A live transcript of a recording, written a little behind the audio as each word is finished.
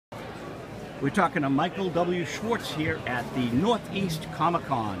We're talking to Michael W. Schwartz here at the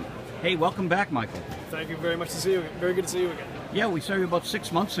NortheastComicon. Hey, welcome back, Michael. Thank you very much to see you again. Very good to see you again. Yeah, we saw you about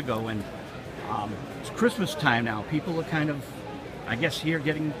 6 months ago, and it's Christmas time now. People are kind of, I guess, here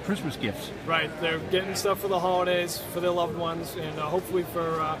getting Christmas gifts. Right, they're getting stuff for the holidays, for their loved ones, and hopefully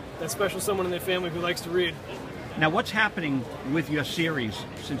for that special someone in their family who likes to read. Now, what's happening with your series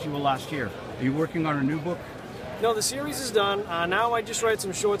since you were last here? Are you working on a new book? No, the series is done. Now I just write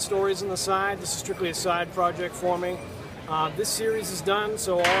some short stories on the side. This is strictly a side project for me. This series is done,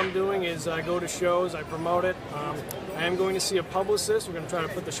 so all I'm doing is I go to shows, I promote it. I am going to see a publicist. We're going to try to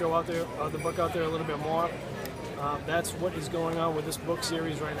put the show out there, the book out there a little bit more. That's what is going on with this book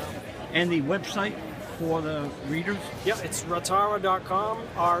series right now. And the website for the readers? Yeah, it's ratara.com,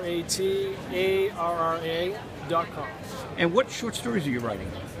 RATARRA.com. And what short stories are you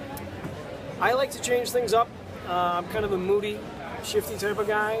writing? I like to change things up. I'm kind of a moody, shifty type of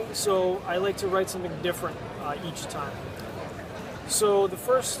guy, so I like to write something different each time. So the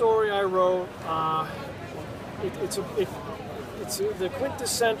first story I wrote, it's the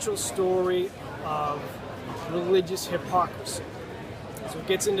quintessential story of religious hypocrisy. So it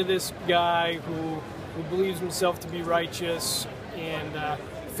gets into this guy who believes himself to be righteous and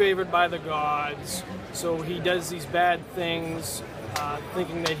favored by the gods. So he does these bad things,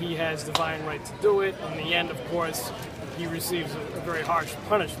 thinking that he has divine right to do it. In the end, of course, he receives a very harsh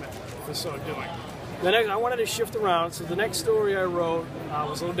punishment for so doing. I wanted to shift around, so the next story I wrote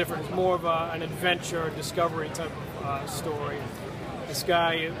was a little different. It was more of an adventure, discovery type of story. This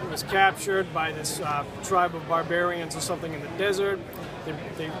guy was captured by this tribe of barbarians or something in the desert.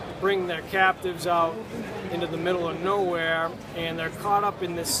 They bring their captives out into the middle of nowhere, and they're caught up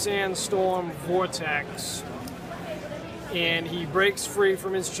in this sandstorm vortex. And he breaks free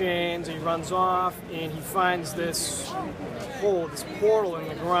from his chains, he runs off, and he finds this hole, this portal in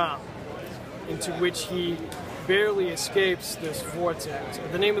the ground, into which he barely escapes this vortex.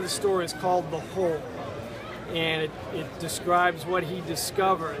 The name of the story is called The Hole, and it describes what he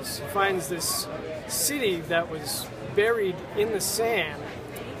discovers. He finds this city that was buried in the sand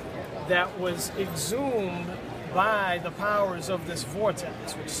that was exhumed by the powers of this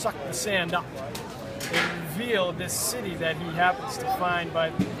vortex, which sucked the sand up. They reveal this city that he happens to find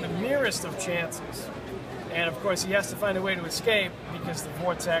by the merest of chances. And of course he has to find a way to escape because the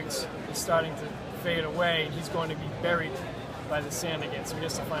vortex is starting to fade away and he's going to be buried by the sand again. So he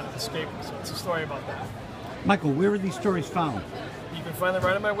has to find an escape. So it's a story about that. Michael, where are these stories found? You can find them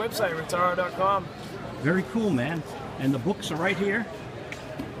right on my website, ratara.com. Very cool, man. And the books are right here.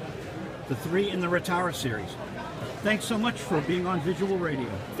 The 3 in the Ratara series. Thanks so much for being on Visual Radio.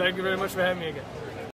 Thank you very much for having me again.